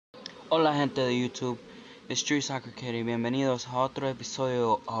Hola gente de YouTube, it's Street Soccer Kid y bienvenidos a otro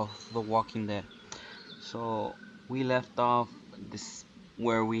episodio of The Walking Dead. So we left off this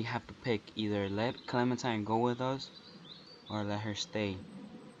where we have to pick either let Clementine go with us or let her stay.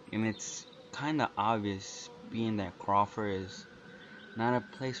 And it's kinda obvious being that Crawford is not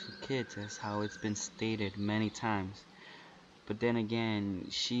a place for kids as how it's been stated many times. But then again,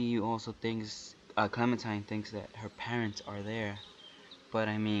 she also thinks, Clementine thinks that her parents are there. But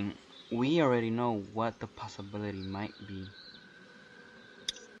I mean, we already know what the possibility might be.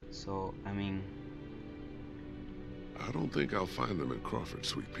 So, I mean, I don't think I'll find them in Crawford,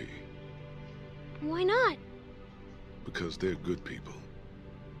 Sweet Pea. Why not? Because they're good people.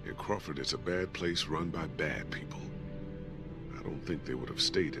 And Crawford is a bad place run by bad people. I don't think they would have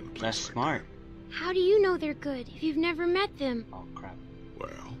stayed in a place that's like smart. How do you know they're good if you've never met them? Oh crap. that.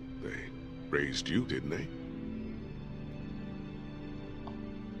 Well, they raised you, didn't they?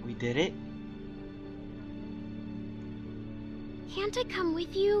 We did it? Can't I come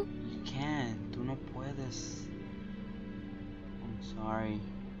with you? You can. Tú no puedes. I'm sorry.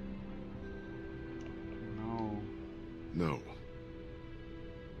 No. No.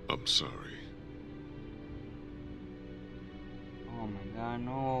 I'm sorry. Oh my god,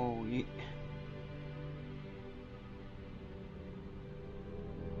 no.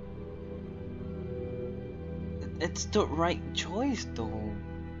 It's the right choice though.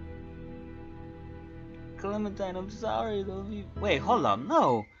 Clementine, I'm sorry though. Wait, hold up.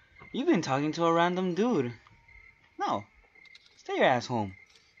 No. You've been talking to a random dude. No. Stay your ass home.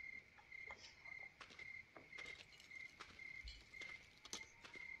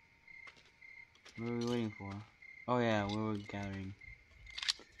 What are we waiting for? Oh yeah, we were gathering.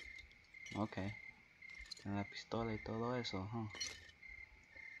 Okay. And la pistola y todo eso, huh?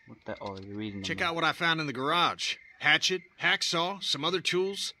 What the? Oh, you're reading them. Check out what I found in the garage. Hatchet, hacksaw, some other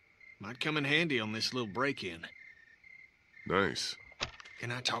tools. Might come in handy on this little break-in. Nice.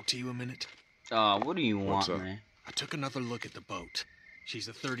 Can I talk to you a minute? What do you What's want, up? man? I took another look at the boat. She's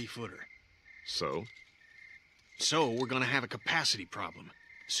a 30-footer. So? So, we're gonna have a capacity problem.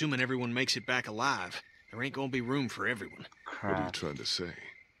 Assuming everyone makes it back alive, there ain't gonna be room for everyone. What are you Crap. trying to say?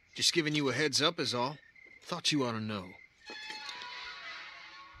 Just giving you a heads up is all. Thought you ought to know.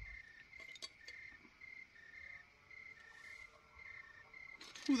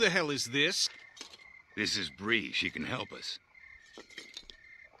 Who the hell is this? This is Bree. She can help us.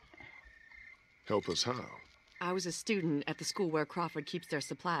 Help us how? I was a student at the school where Crawford keeps their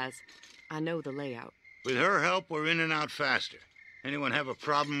supplies. I know the layout. With her help, we're in and out faster. Anyone have a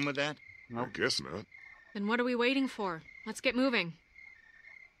problem with that? Nope. I guess not. Then what are we waiting for? Let's get moving.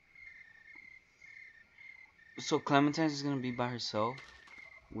 So Clementine's is gonna be by herself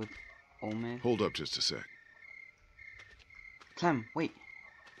with Omen. Hold up just a sec. Clem, wait.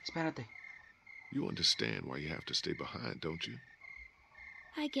 Espérate. You understand why you have to stay behind, don't you?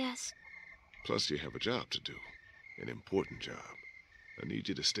 I guess. Plus, you have a job to do. An important job. I need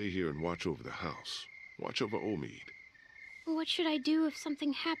you to stay here and watch over the house. Watch over Omid. What should I do if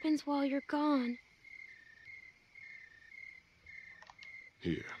something happens while you're gone?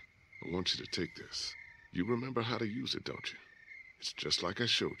 Here, I want you to take this. You remember how to use it, don't you? It's just like I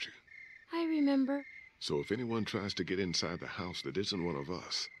showed you. I remember. So if anyone tries to get inside the house that isn't one of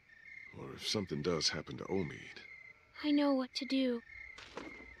us, or if something does happen to Omid, I know what to do.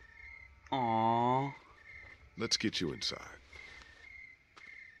 Aww. let's get you inside.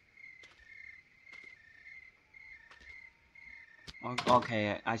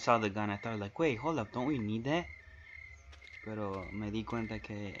 Okay, I saw the gun. I thought like, wait, hold up, don't we need that? Pero me di cuenta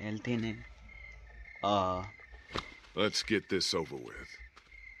que él tiene. Let's get this over with.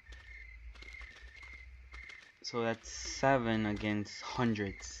 So that's 7 against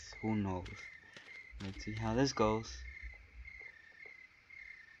hundreds. Who knows? Let's see how this goes.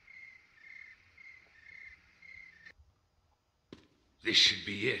 This should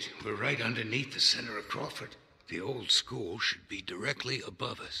be it. We're right underneath the center of Crawford. The old school should be directly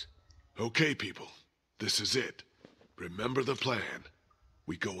above us. Okay, people. This is it. Remember the plan.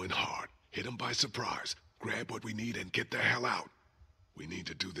 We go in hard, hit them by surprise, grab what we need, and get the hell out. We need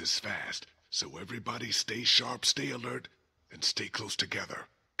to do this fast, so everybody stay sharp, stay alert, and stay close together.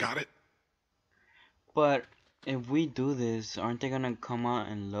 Got it? But if we do this, aren't they gonna come out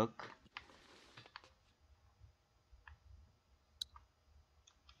and look?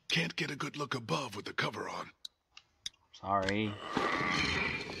 Can't get a good look above with the cover on. Sorry.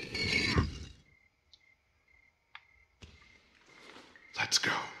 Let's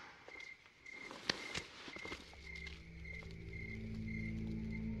go.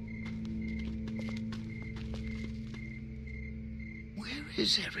 Where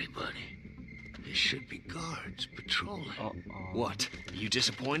is everybody? There should be guards patrolling. Uh-oh. What? You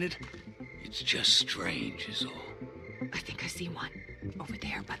disappointed? It's just strange is all. I think I see one. Over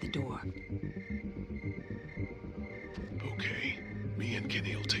there by the door. Okay, me and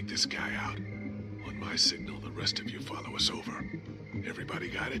Kenny will take this guy out. On my signal, the rest of you follow us over. Everybody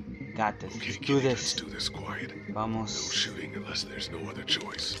got it? Got this. Okay, Let's do Kenny, this. let's do this quiet. No Vamos. shooting unless there's no other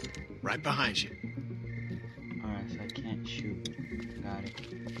choice. Right behind you. Alright, so I can't shoot. Got it.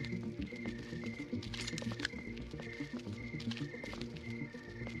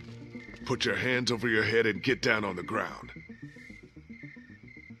 Put your hands over your head and get down on the ground.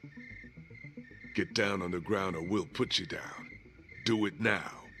 Get down on the ground or we'll put you down. Do it now.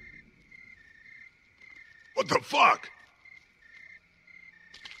 What the fuck?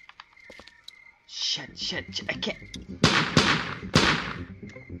 Shit, I can't.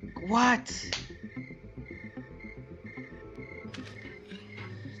 What?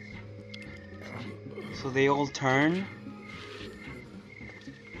 So they all turn?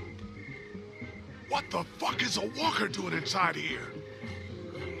 What the fuck is a walker doing inside here?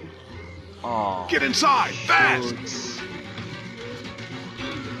 Oh. Get inside, fast! dudes.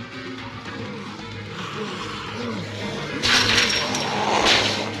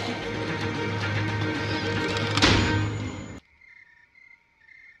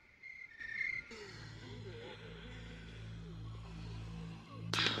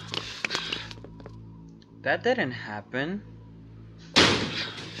 That didn't happen.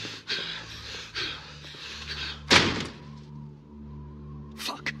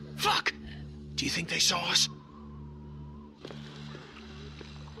 Fuck! Do you think they saw us?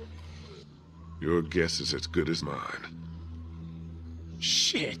 Your guess is as good as mine.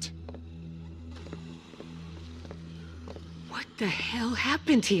 Shit! What the hell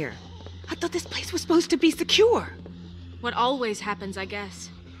happened here? I thought this place was supposed to be secure. What always happens, I guess.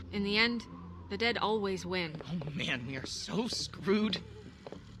 In the end, the dead always win. Oh man, we are so screwed.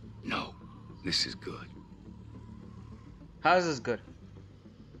 No, this is good. How's this good?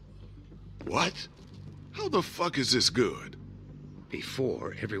 What? How the fuck is this good?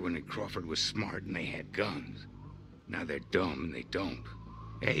 Before, everyone in Crawford was smart and they had guns. Now they're dumb and they don't.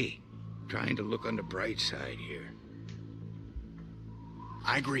 Hey, trying to look on the bright side here.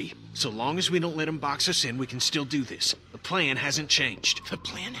 I agree. So long as we don't let them box us in, we can still do this. The plan hasn't changed. The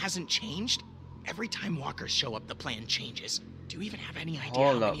plan hasn't changed? Every time walkers show up, the plan changes. Do you even have any idea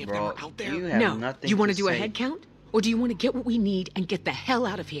Hold how up, many of them bro. are out there? You have No. nothing You want to to do a say. head count? Or do you want to get what we need and get the hell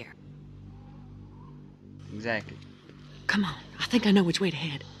out of here? Exactly. Come on. I think I know which way to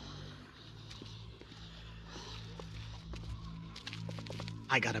head.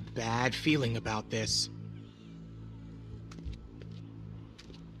 I got a bad feeling about this.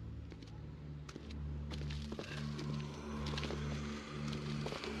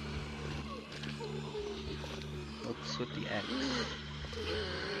 What's with the X?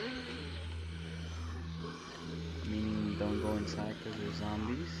 Meaning don't go inside because there's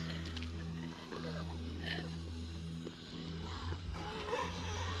zombies?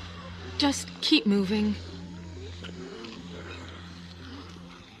 Just keep moving.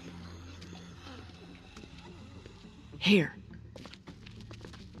 Here.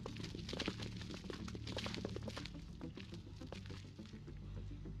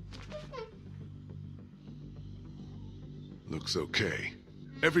 Looks okay.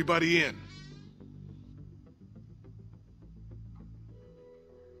 Everybody in.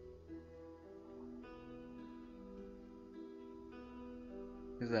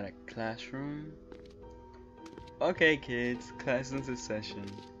 Is that a classroom? Okay kids, class into session.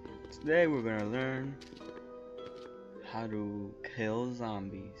 Today we're gonna learn how to kill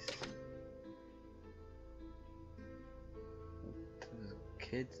zombies.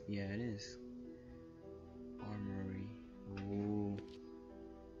 Kids? Yeah, it is. Armory. Ooh.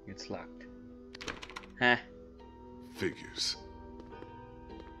 It's locked. Huh. Figures.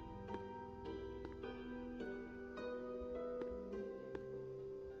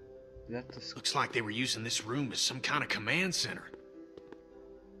 Is that the Looks like they were using this room as some kind of command center.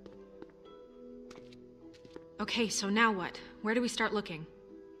 Okay, so now what? Where do we start looking?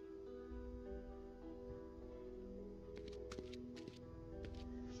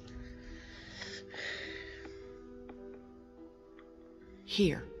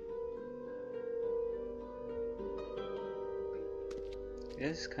 Here.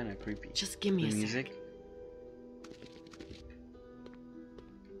 This is kind of creepy. Just give me The a music. sec.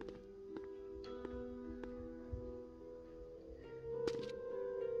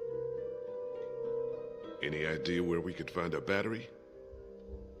 Any idea where we could find a battery?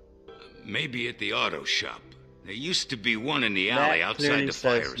 Maybe at the auto shop. There used to be one in the alley outside the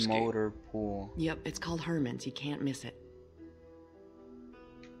fire escape. Motor pool. Yep, it's called Herman's. You can't miss it.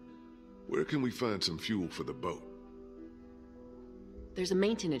 Where can we find some fuel for the boat? There's a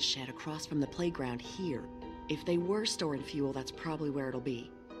maintenance shed across from the playground here. If they were storing fuel, that's probably where it'll be.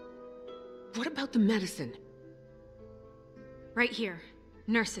 What about the medicine? Right here.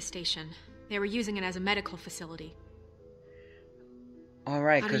 Nurse's station. They were using it as a medical facility.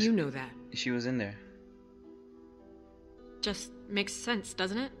 Alright, How do because you know that? she was in there. Just makes sense,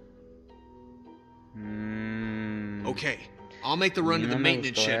 doesn't it? Okay, I'll make the run to No the me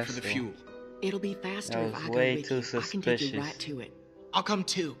maintenance gustó shed for the eso. fuel. It'll be faster That if was I go way with too you. I can take you suspicious. right to it. I'll come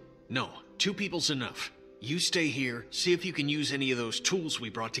too. No, 2 people's enough. You stay here, see if you can use any of those tools we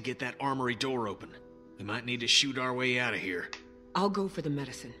brought to get that armory door open. We might need to shoot our way out of here. I'll go for the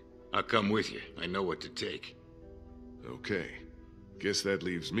medicine. I'll come with you. I know what to take. Okay. Guess that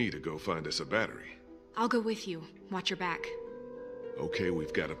leaves me to go find us a battery. I'll go with you. Watch your back. Okay,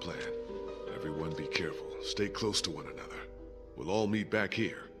 we've got a plan. Everyone be careful. Stay close to one another. We'll all meet back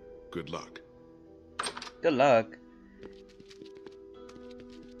here. Good luck. Good luck.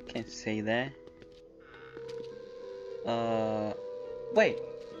 Can't say that. Wait.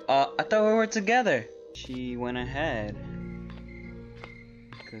 I thought we were together. She went ahead.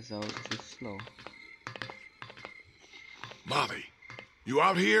 Because I was too slow. Molly, you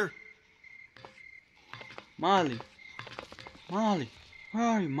out here? Molly. Molly. Where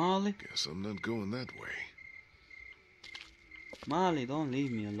are you, Molly? Guess I'm not going that way. Molly, don't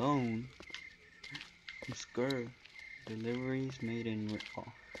leave me alone. I'm scared. Deliveries made in... Oh.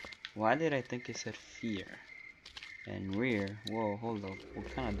 Why did I think it said fear? And rear. Whoa, hold up.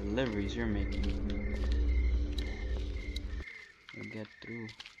 What kind of deliveries you're making? We'll get through.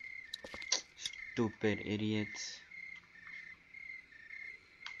 Stupid idiots.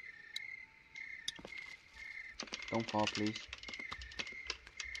 Don't fall, please.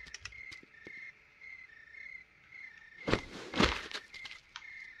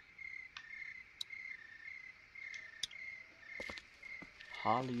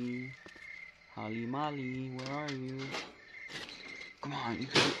 Holly. Holly Molly, where are you? Come on, you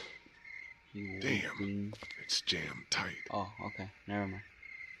can... You Damn. weakling. It's jammed tight. Oh, okay. Never mind.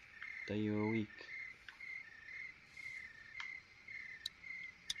 Thought you were weak.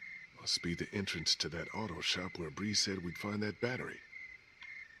 Must be the entrance to that auto shop where Bree said we'd find that battery.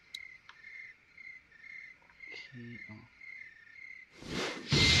 Okay.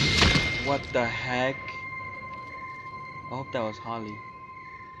 Oh. What the heck? I hope that was Holly.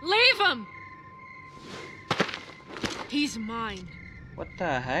 Leave him! He's mine. What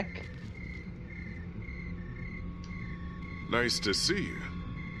the heck? Nice to see you.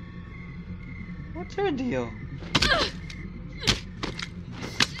 What's your deal?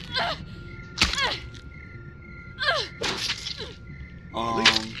 Molly?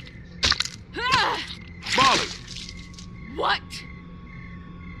 Ah! Molly! What?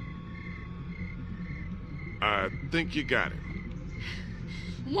 I think you got him.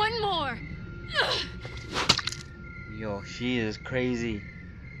 One more. Yo, she is crazy.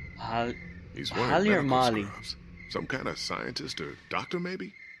 He's wearing Holly or medical Molly? scrubs. Some kind of scientist or doctor,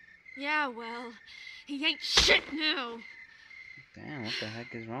 maybe? Yeah, well, he ain't shit now. Damn, what the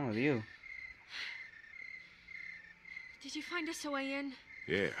heck is wrong with you? Did you find us a way in?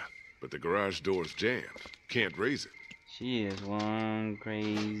 Yeah, but the garage door's jammed. Can't raise it. She is one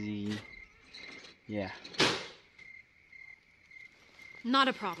crazy. Yeah. Not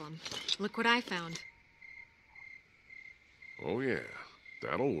a problem. Look what I found. Oh yeah,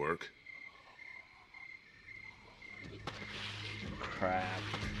 that'll work. Crap.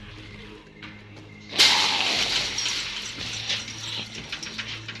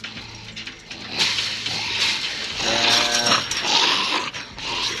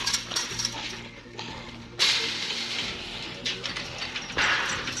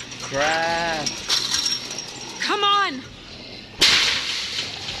 Crap. Come on!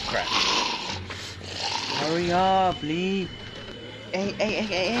 Crap. Hurry up, Lee.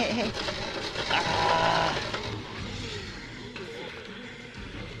 Hey. Ah.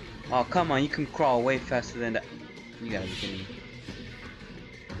 Oh, come on. You can crawl way faster than that. You gotta be kidding me.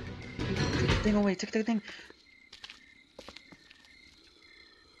 Take the thing away. Take the thing.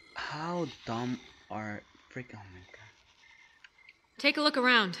 How dumb are freak? Oh my god. Take a look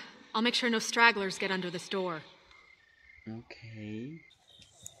around. I'll make sure no stragglers get under this door. Okay.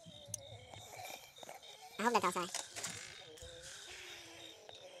 I hope that's outside.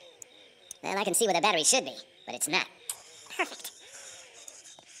 Well, I can see where the battery should be, but it's not. Perfect.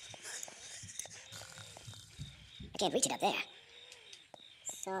 I can't reach it up there.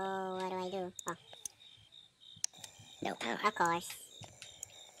 So, what do I do? Oh. No power. Of course.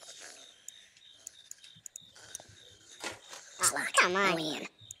 It's locked. Come on. No way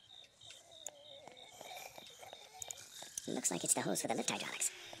in. Looks like it's the hose for the lift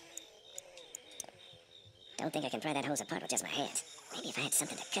hydraulics. Don't think I can pry that hose apart with just my hands. Maybe if I had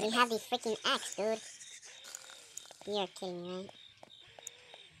something to cut We it have the freaking axe, dude. You're kidding, right?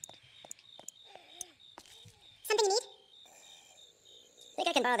 Something you need? Think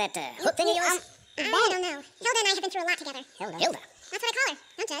I can borrow that hook thing of yours? I don't know. Hilda and I have been through a lot together. Hilda? That's what I call her.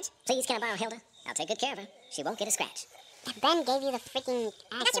 Don't judge. Please, can I borrow Hilda? I'll take good care of her. She won't get a scratch. Ben gave you the freaking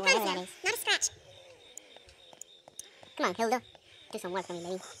I axe got or your whatever promise that now. is. Not a scratch. Come on, Hilda. Do some work for me,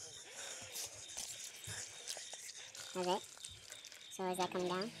 baby. That's it. So is that coming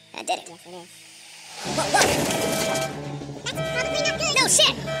down? I did it. Yes, it is. Whoa, whoa! That's probably not good! No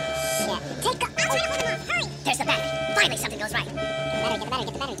shit! Yeah. Take I'm trying to hold them off. Hurry! There's the battery. Finally, something goes right. Get the battery,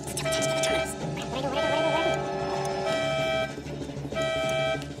 get the battery. Still attached to the terminals. What do I do, what do I do, what do I do, what do I do?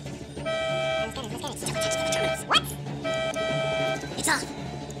 Let's get it, let's get it. Still attached to the terminals. What? It's off.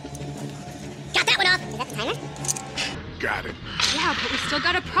 Got that one off. Is that the timer? Got it. Yeah, but we still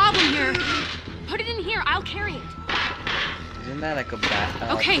got a problem here. Put it in here. I'll carry it. Isn't that like a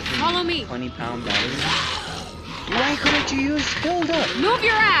Okay, follow me. 20-pound battery? Why couldn't you use Hilda? Move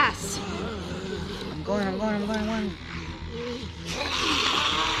your ass. I'm going.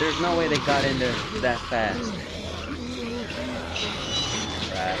 There's no way they got in there that fast.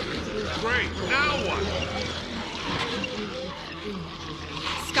 Right. Great, now what?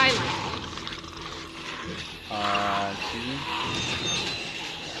 Skylight. Excuse me?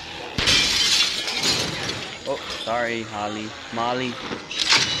 Oh, sorry, Holly. Molly.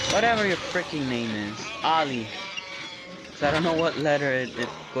 Whatever your freaking name is. Ollie. So I don't know what letter it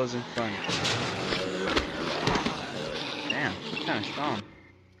goes in front. Damn, kind of strong.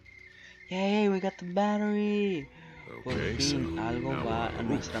 Yay, we got the battery. Por Okay, so fin algo now va we're a on the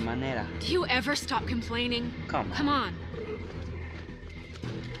nuestra manera. Do you ever stop complaining? Come on.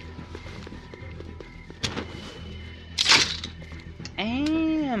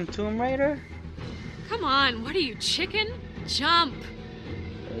 Damn, Tomb Raider. Come on. What are you, chicken? Jump.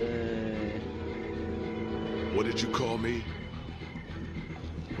 What did you call me?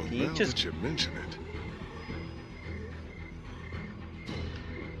 Well, Can you now just- that you mention it.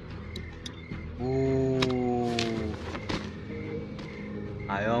 Ooh.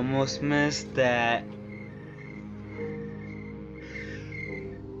 I almost missed that.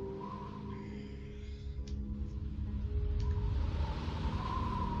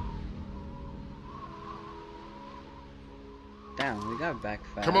 Damn, we got back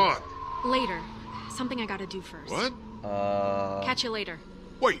fast. Come on. Later. Something I gotta do first. What? Catch you later.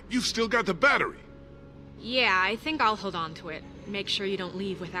 Wait, you've still got the battery. Yeah, I think I'll hold on to it. Make sure you don't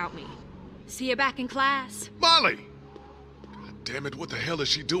leave without me. See you back in class. Molly! God damn it, what the hell is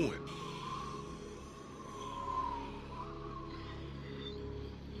she doing?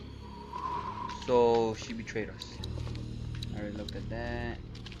 So she betrayed us. I already looked at that.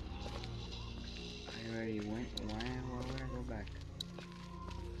 I already went. Why would I go back?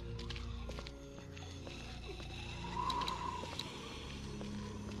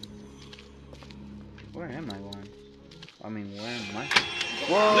 Where am I going? I mean, where am I?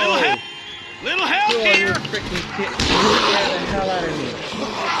 Whoa! Little help! Little help Sure, you here! freaking kid! Scare the hell out of me!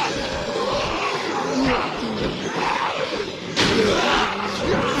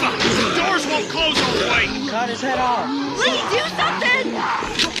 The doors won't close all the way! Cut his head off! Lee, do something!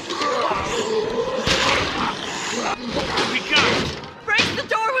 We got it! Break the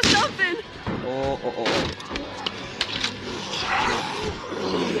door with something! Oh.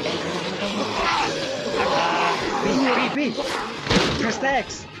 B. Press the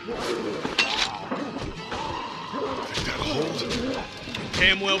X. Think that'll hold?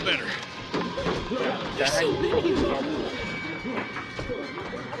 Damn well better.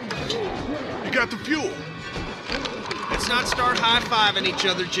 You got the fuel. Let's not start high-fiving each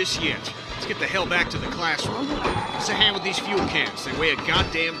other just yet. Let's get the hell back to the classroom. What's a hand with these fuel cans? They weigh a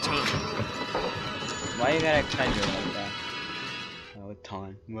goddamn ton. Why you gotta exaggerate like that? Oh,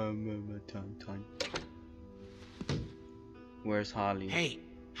 ton. Ton. Where's Holly? Hey,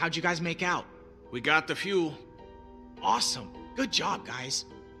 how'd you guys make out? We got the fuel. Awesome. Good job, guys.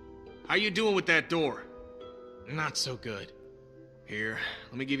 How you doing with that door? Not so good. Here,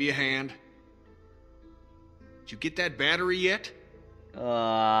 let me give you a hand. Did you get that battery yet?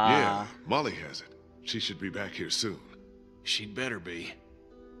 Yeah, Molly has it. She should be back here soon. She'd better be.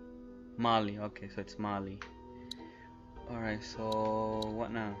 Molly. Okay, so it's Molly. Alright, so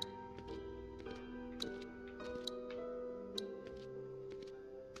what now?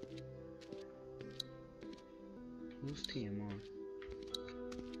 Who's TMR?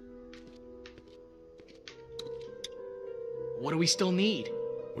 What do we still need?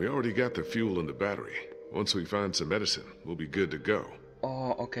 We already got the fuel and the battery. Once we find some medicine, we'll be good to go.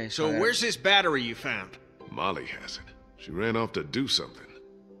 Oh, okay. So where's this battery you found? Molly has it. She ran off to do something.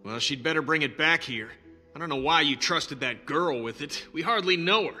 Well, she'd better bring it back here. I don't know why you trusted that girl with it. We hardly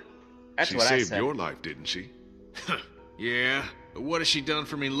know her. That's She what I saved said. your life, didn't she? Yeah, but what has she done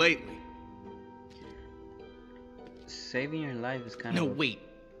for me lately? Saving your life is kind No, of. wait.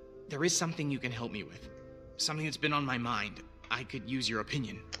 There is something you can help me with. Something that's been on my mind. I could use your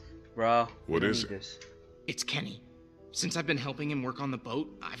opinion. Bro. What is it? This. It's Kenny. Since I've been helping him work on the boat,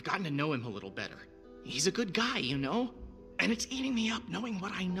 I've gotten to know him a little better. He's a good guy, you know? And it's eating me up knowing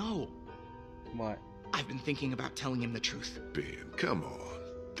what I know. What? I've been thinking about telling him the truth. Ben, come on.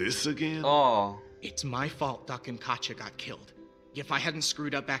 This again? Oh. It's my fault Duck and Katjaa got killed. If I hadn't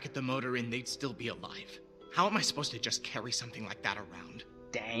screwed up back at the motor inn, they'd still be alive. How am I supposed to just carry something like that around?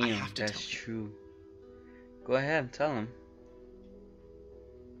 Damn, have to that's tell you. true. Go ahead, tell him.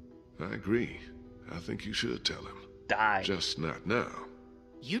 I agree. I think you should tell him. Die. Just not now.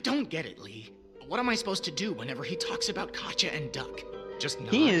 You don't get it, Lee. What am I supposed to do whenever he talks about Katjaa and Duck? Just nod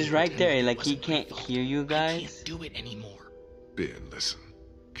He and is right pretend there, it like he wasn't my can't fault. hear you I guys. can't do it anymore. Ben, listen.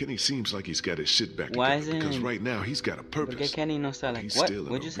 Kenny seems like he's got his shit back Why together because isn't- right now he's got a Porque purpose. Kenny no está like He's what? still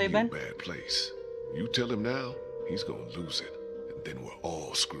in What'd a you say, real Ben? bad place. You tell him now, he's gonna lose it, and then we're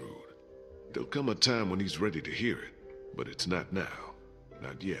all screwed. There'll come a time when he's ready to hear it, but it's not now.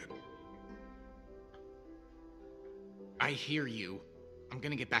 Not yet. I hear you. I'm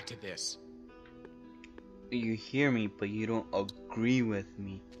gonna get back to this. You hear me, but you don't agree with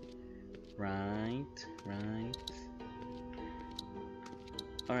me. Right, right.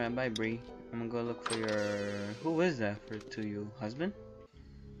 Alright, bye Bree. I'm gonna go look for your... Who is that to you? Husband?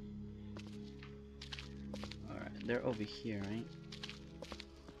 Alright, they're over here, right?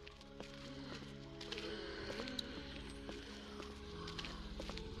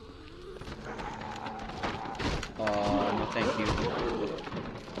 Oh, no thank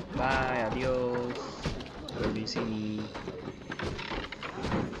you. Bye, adios. Will you see me?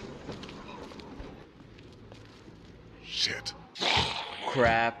 Shit.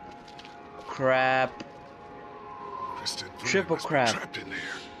 Crap. Crap. Kristen Vrooman Triple must be crap. trapped in there.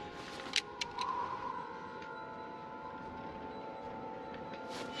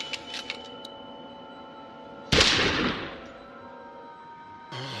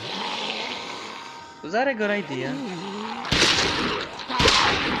 Was that a good idea?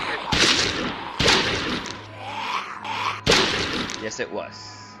 Yes, it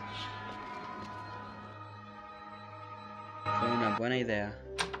was. Fue una buena idea.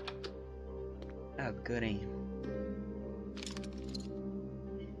 Oh, good aim.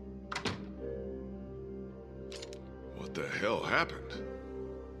 What the hell happened?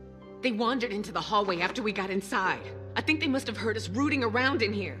 They wandered into the hallway after we got inside. I think they must have heard us rooting around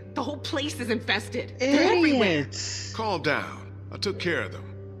in here. The whole place is infested. They're everywhere. Idiots! Calm down. I took care of them.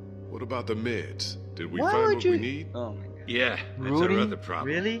 What about the meds? Did we Why find would what you? we need? Oh my god. Yeah, that's Rudy? our other problem.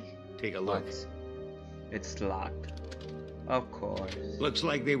 Really? Take a look. What? It's locked. Of course. Looks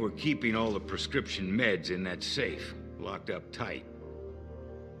like they were keeping all the prescription meds in that safe, locked up tight.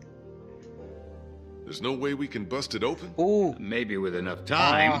 There's no way we can bust it open? Ooh. Maybe with enough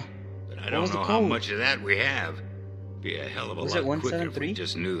time, but I what don't was the know how code? much of that we have. Be a hell of a Was it lot quicker if 173? we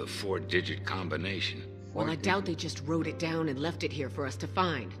just knew the 4-digit combination. Well, I doubt they just wrote it down and left it here for us to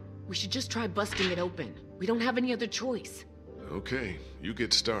find. We should just try busting it open. We don't have any other choice. Okay, you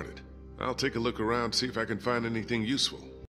get started. I'll take a look around, see if I can find anything useful.